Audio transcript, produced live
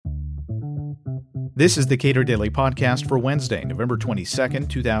This is the Cato Daily Podcast for Wednesday, November 22nd,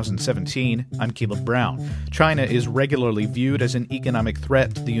 2017. I'm Caleb Brown. China is regularly viewed as an economic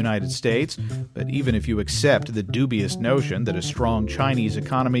threat to the United States, but even if you accept the dubious notion that a strong Chinese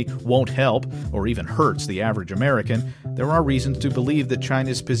economy won't help or even hurts the average American, there are reasons to believe that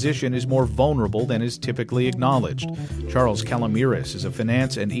China's position is more vulnerable than is typically acknowledged. Charles Calomiris is a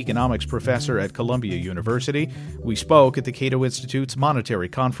finance and economics professor at Columbia University. We spoke at the Cato Institute's Monetary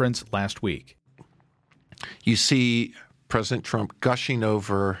Conference last week. You see President Trump gushing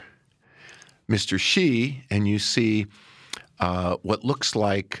over Mr. Xi, and you see what looks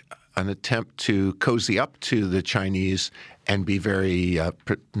like an attempt to cozy up to the Chinese and be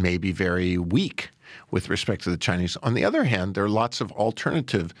maybe very weak with respect to the Chinese. On the other hand, there are lots of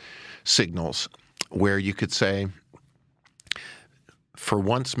alternative signals where you could say, for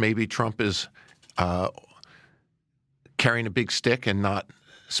once, maybe Trump is carrying a big stick and not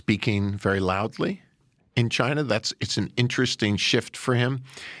speaking very loudly in China. It's an interesting shift for him.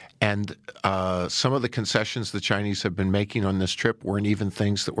 And some of the concessions the Chinese have been making on this trip weren't even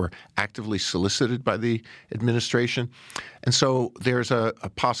things that were actively solicited by the administration. And so there's a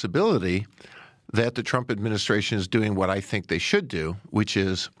possibility that the Trump administration is doing what I think they should do, which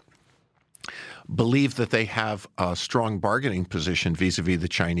is believe that they have a strong bargaining position vis-a-vis the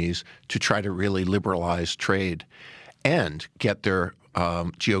Chinese to try to really liberalize trade and get their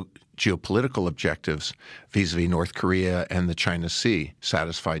geopolitical objectives vis-a-vis North Korea and the China Sea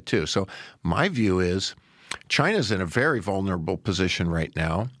satisfied too. So my view is China's in a very vulnerable position right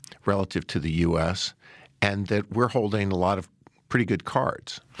now relative to the U.S., and that we're holding a lot of pretty good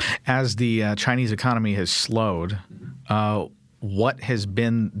cards. As the Chinese economy has slowed, what has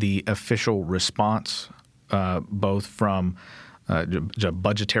been the official response, both from a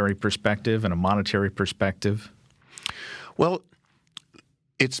budgetary perspective and a monetary perspective? Well,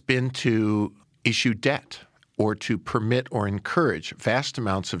 it's been to issue debt or to permit or encourage vast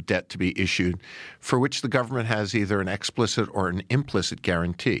amounts of debt to be issued for which the government has either an explicit or an implicit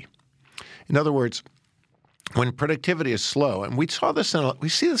guarantee. In other words, when productivity is slow, and we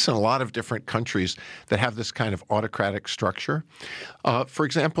see this in a lot of different countries that have this kind of autocratic structure. For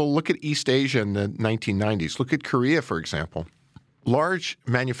example, look at East Asia in the 1990s. Look at Korea, for example. Large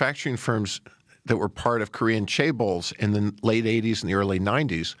manufacturing firms that were part of Korean chaebols in the late 80s and the early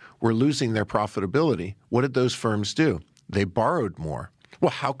 90s were losing their profitability. What did those firms do? They borrowed more. Well,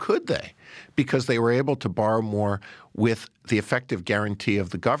 how could they? Because they were able to borrow more with the effective guarantee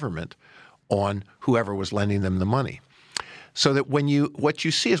of the government on whoever was lending them the money. So that what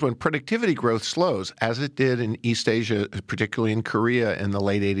you see is when productivity growth slows, as it did in East Asia, particularly in Korea in the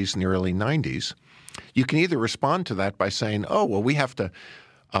late 80s and the early 90s, you can either respond to that by saying, oh, well, we have to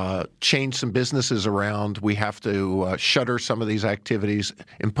change some businesses around, we have to shutter some of these activities,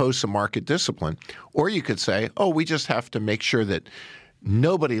 impose some market discipline. Or you could say, oh, we just have to make sure that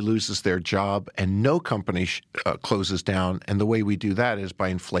nobody loses their job and no company closes down, and the way we do that is by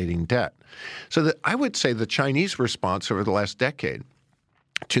inflating debt. So I would say the Chinese response over the last decade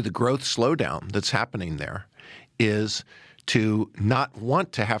to the growth slowdown that's happening there is to not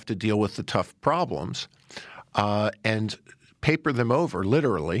want to have to deal with the tough problems and paper them over,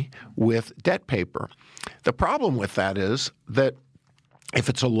 literally, with debt paper. The problem with that is that if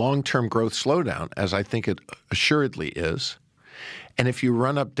it's a long-term growth slowdown, as I think it assuredly is, and if you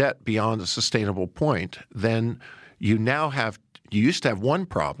run up debt beyond a sustainable point, then you used to have one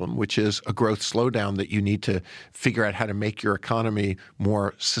problem, which is a growth slowdown that you need to figure out how to make your economy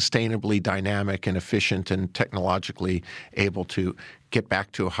more sustainably dynamic and efficient and technologically able to get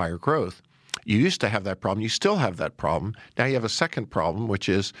back to a higher growth. You used to have that problem. You still have that problem. Now you have a second problem, which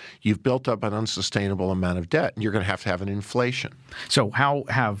is you've built up an unsustainable amount of debt, and you're going to have an inflation. So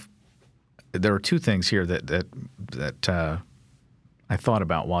there are two things here that I thought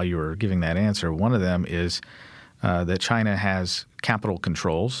about while you were giving that answer. One of them is that China has capital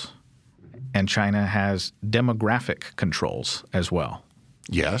controls and China has demographic controls as well.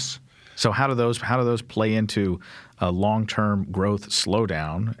 Yes. So how do those play into a long-term growth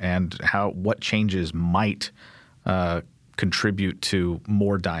slowdown, and what changes might contribute to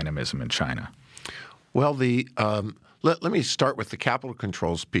more dynamism in China? Well, let me start with the capital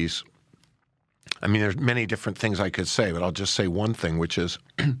controls piece. I mean, there's many different things I could say, but I'll just say one thing, which is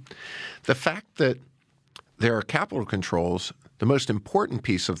the fact that there are capital controls. The most important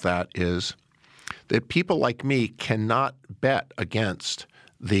piece of that is that people like me cannot bet against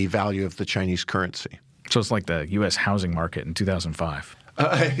the value of the Chinese currency. So it's like the U.S. housing market in 2005.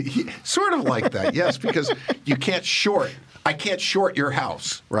 Sort of like that, yes, because you can't short. I can't short your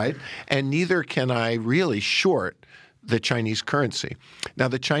house, right? And neither can I really short the Chinese currency. Now,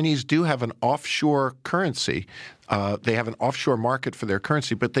 the Chinese do have an offshore currency. They have an offshore market for their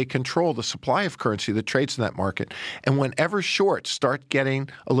currency, but they control the supply of currency that trades in that market. And whenever shorts start getting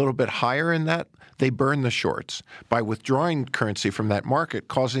a little bit higher in that, they burn the shorts by withdrawing currency from that market,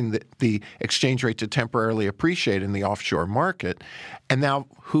 causing the exchange rate to temporarily appreciate in the offshore market. And now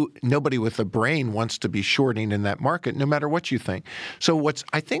nobody with a brain wants to be shorting in that market, no matter what you think. So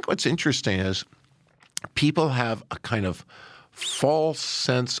I think what's interesting is people have a kind of false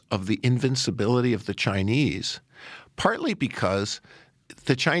sense of the invincibility of the Chinese, partly because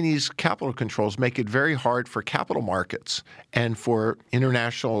the Chinese capital controls make it very hard for capital markets and for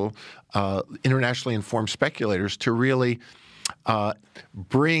internationally informed speculators to really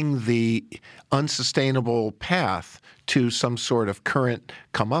bring the unsustainable path to some sort of current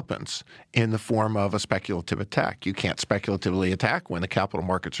comeuppance in the form of a speculative attack. You can't speculatively attack when the capital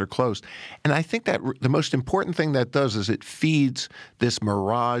markets are closed. And I think that the most important thing that does is it feeds this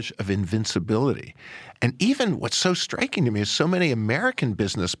mirage of invincibility. And even what's so striking to me is so many American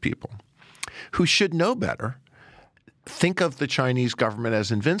business people who should know better think of the Chinese government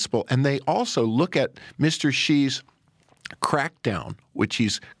as invincible. And they also look at Mr. Xi's crackdown, which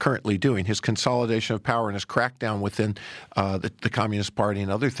he's currently doing, his consolidation of power and his crackdown within the Communist Party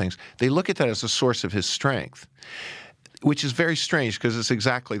and other things. They look at that as a source of his strength, which is very strange because it's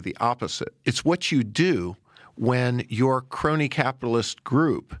exactly the opposite. It's what you do when your crony capitalist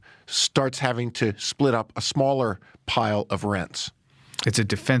group starts having to split up a smaller pile of rents. It's a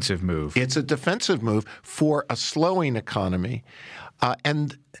defensive move. It's a defensive move for a slowing economy,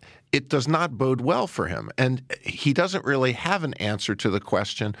 and it does not bode well for him. And he doesn't really have an answer to the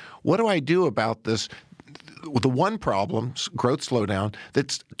question, what do I do about this? The one problem, growth slowdown,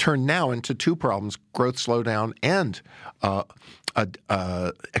 that's turned now into two problems, growth slowdown and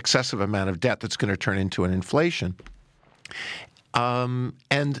excessive amount of debt that's going to turn into an inflation.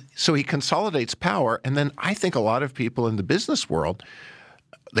 And so he consolidates power. And then I think a lot of people in the business world,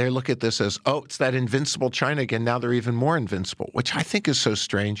 they look at this as, oh, it's that invincible China again. Now they're even more invincible, which I think is so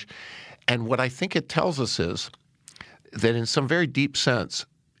strange. And what I think it tells us is that in some very deep sense,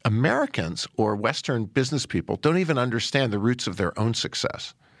 Americans or Western business people don't even understand the roots of their own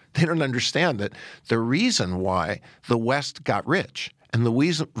success. They don't understand that the reason why the West got rich and the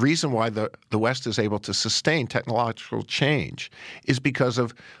reason why the West is able to sustain technological change is because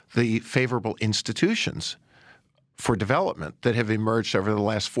of the favorable institutions for development that have emerged over the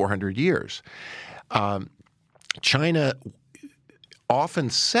last 400 years. China often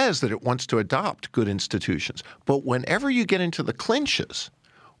says that it wants to adopt good institutions, but whenever you get into the clinches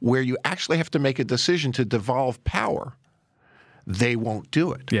where you actually have to make a decision to devolve power, they won't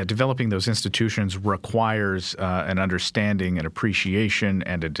do it. Yeah, developing those institutions requires an understanding, an appreciation,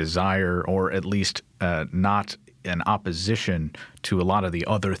 and a desire, or at least not an opposition to a lot of the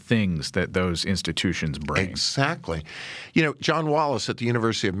other things that those institutions bring. Exactly. You know, John Wallace at the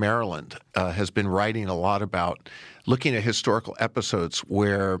University of Maryland has been writing a lot about looking at historical episodes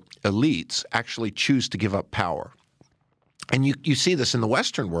where elites actually choose to give up power. And you see this in the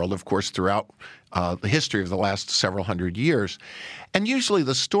Western world, of course, throughout the history of the last several hundred years. And usually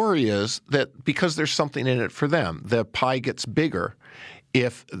the story is that because there's something in it for them, the pie gets bigger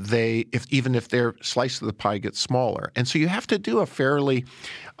even if their slice of the pie gets smaller. And so you have to do a fairly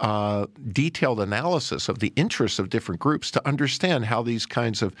detailed analysis of the interests of different groups to understand how these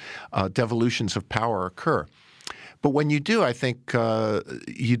kinds of devolutions of power occur. But when you do, I think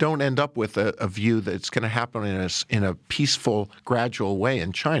you don't end up with a view that it's going to happen in a peaceful, gradual way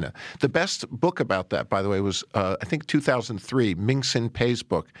in China. The best book about that, by the way, was I think 2003, Ming-Sin Pei's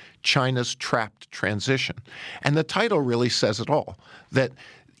book, China's Trapped Transition. And the title really says it all, that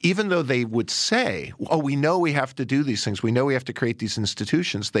even though they would say, oh, we know we have to do these things, we know we have to create these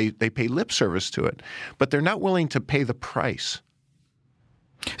institutions, they pay lip service to it, but they're not willing to pay the price.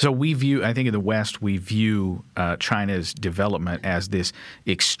 So I think in the West, we view China's development as this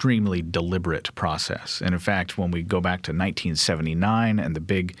extremely deliberate process. And in fact, when we go back to 1979 and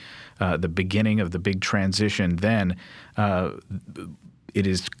the beginning of the big transition, then it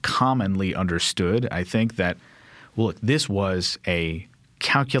is commonly understood, I think, that, well, look, this was a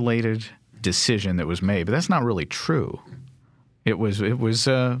calculated decision that was made, but that's not really true. It was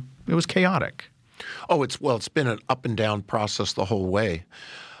chaotic. Oh, it's been an up and down process the whole way.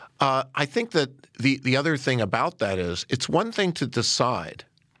 I think that the other thing about that is it's one thing to decide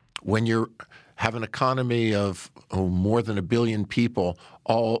when you have an economy of more than 1 billion people,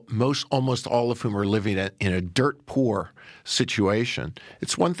 almost all of whom are living in a dirt poor situation.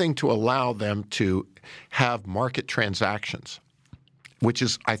 It's one thing to allow them to have market transactions which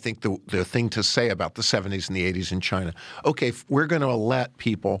is, I think, the thing to say about the 70s and the 80s in China. Okay, we're going to let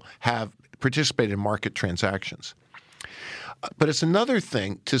people participate in market transactions. But it's another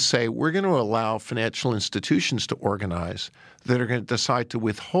thing to say we're going to allow financial institutions to organize that are going to decide to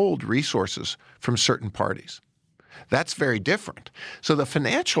withhold resources from certain parties. That's very different. So the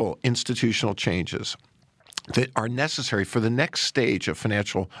financial institutional changes that are necessary for the next stage of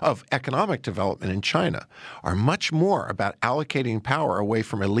economic development in China are much more about allocating power away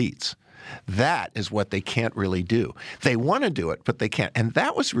from elites. That is what they can't really do. They want to do it, but they can't. And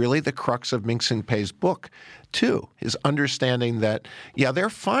that was really the crux of Ming Hsin-pei's book, too, is understanding that, yeah,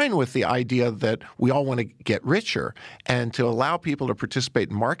 they're fine with the idea that we all want to get richer and to allow people to participate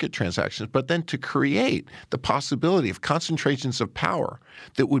in market transactions, but then to create the possibility of concentrations of power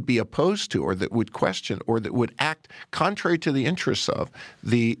that would be opposed to or that would question or that would act contrary to the interests of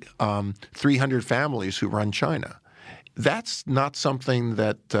the 300 families who run China. That's not something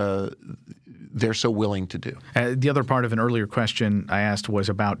that they're so willing to do. The other part of an earlier question I asked was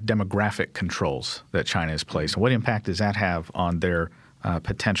about demographic controls that China has placed. What impact does that have on their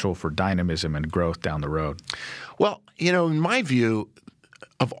potential for dynamism and growth down the road? Well, in my view,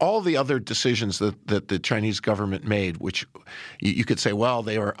 of all the other decisions that the Chinese government made, which you could say, well,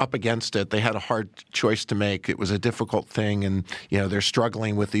 they were up against it. They had a hard choice to make. It was a difficult thing, and they're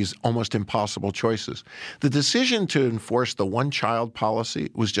struggling with these almost impossible choices. The decision to enforce the one-child policy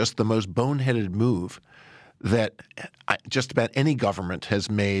was just the most boneheaded move that just about any government has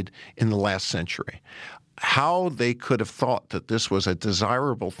made in the last century. How they could have thought that this was a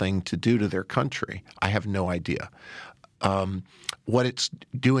desirable thing to do to their country, I have no idea. What it's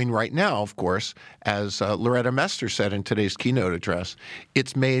doing right now, of course, as Loretta Mester said in today's keynote address,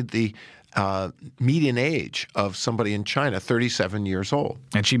 it's made the median age of somebody in China 37 years old.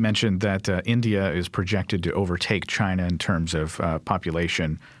 And she mentioned that India is projected to overtake China in terms of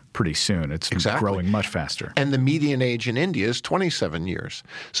population pretty soon. It's growing much faster. And the median age in India is 27 years.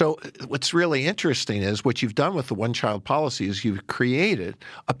 So what's really interesting is what you've done with the one-child policy is you've created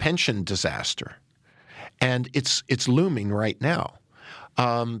a pension disaster. And it's looming right now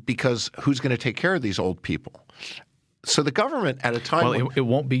because who's going to take care of these old people? So the government at a time it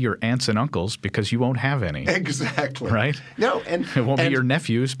won't be your aunts and uncles because you won't have any. Exactly. Right? No, and it won't be your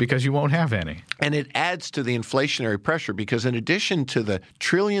nephews because you won't have any. And it adds to the inflationary pressure because in addition to the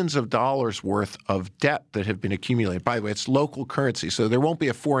trillions of dollars worth of debt that have been accumulated, by the way, it's local currency, so there won't be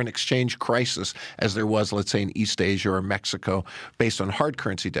a foreign exchange crisis as there was, let's say, in East Asia or Mexico based on hard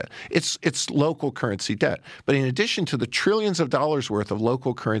currency debt. It's local currency debt. But in addition to the trillions of dollars worth of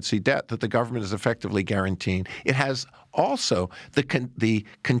local currency debt that the government is effectively guaranteeing, it has also the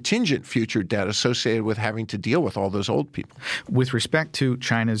contingent future debt associated with having to deal with all those old people. With respect to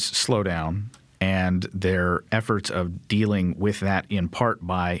China's slowdown and their efforts of dealing with that in part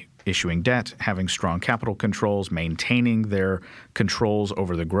by issuing debt, having strong capital controls, maintaining their controls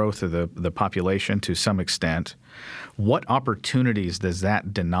over the growth of the population to some extent, what opportunities does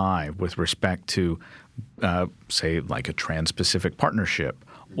that deny with respect to, say, like a Trans-Pacific Partnership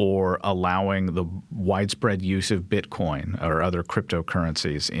or allowing the widespread use of Bitcoin or other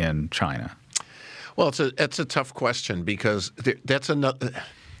cryptocurrencies in China? Well, it's a tough question because that's another.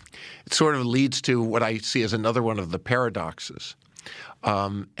 It sort of leads to what I see as another one of the paradoxes.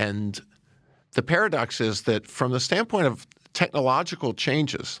 And the paradox is that from the standpoint of technological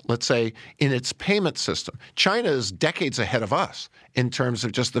changes, let's say in its payment system, China is decades ahead of us in terms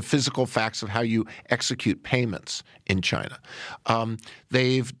of just the physical facts of how you execute payments in China.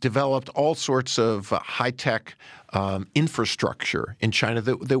 They've developed all sorts of high-tech infrastructure in China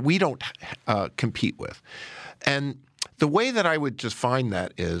that we don't compete with. And the way that I would define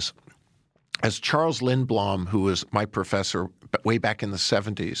that is, as Charles Lindblom, who was my professor way back in the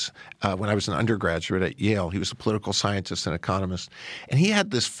 70s when I was an undergraduate at Yale, he was a political scientist and economist, and he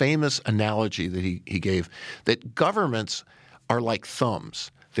had this famous analogy that he gave that governments are like thumbs.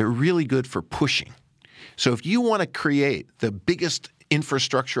 They're really good for pushing. So if you want to create the biggest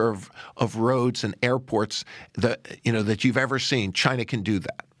infrastructure of roads and airports that you've ever seen, China can do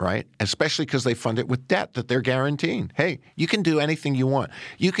that, right? Especially because they fund it with debt that they're guaranteeing. Hey, you can do anything you want.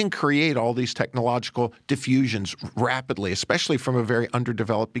 You can create all these technological diffusions rapidly, especially from a very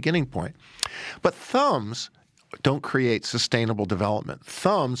underdeveloped beginning point. But thumbs don't create sustainable development.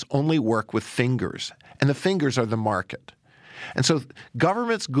 Thumbs only work with fingers, and the fingers are the market. And so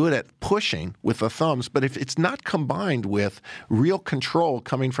government's good at pushing with the thumbs, but if it's not combined with real control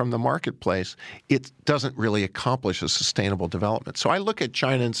coming from the marketplace, it doesn't really accomplish a sustainable development. So I look at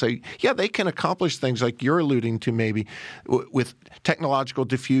China and say, yeah, they can accomplish things like you're alluding to maybe with technological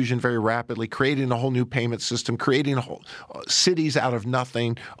diffusion very rapidly, creating a whole new payment system, creating a whole cities out of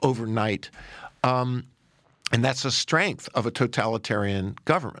nothing overnight. And that's a strength of a totalitarian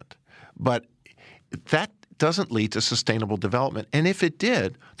government. But that doesn't lead to sustainable development. And if it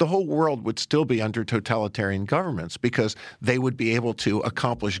did, the whole world would still be under totalitarian governments because they would be able to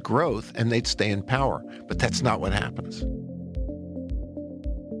accomplish growth and they'd stay in power. But that's not what happens.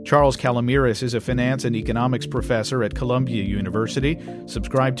 Charles Calomiris is a finance and economics professor at Columbia University.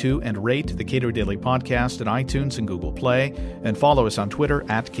 Subscribe to and rate the Cato Daily Podcast at iTunes and Google Play, and follow us on Twitter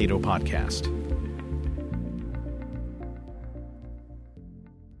 @CatoPodcast.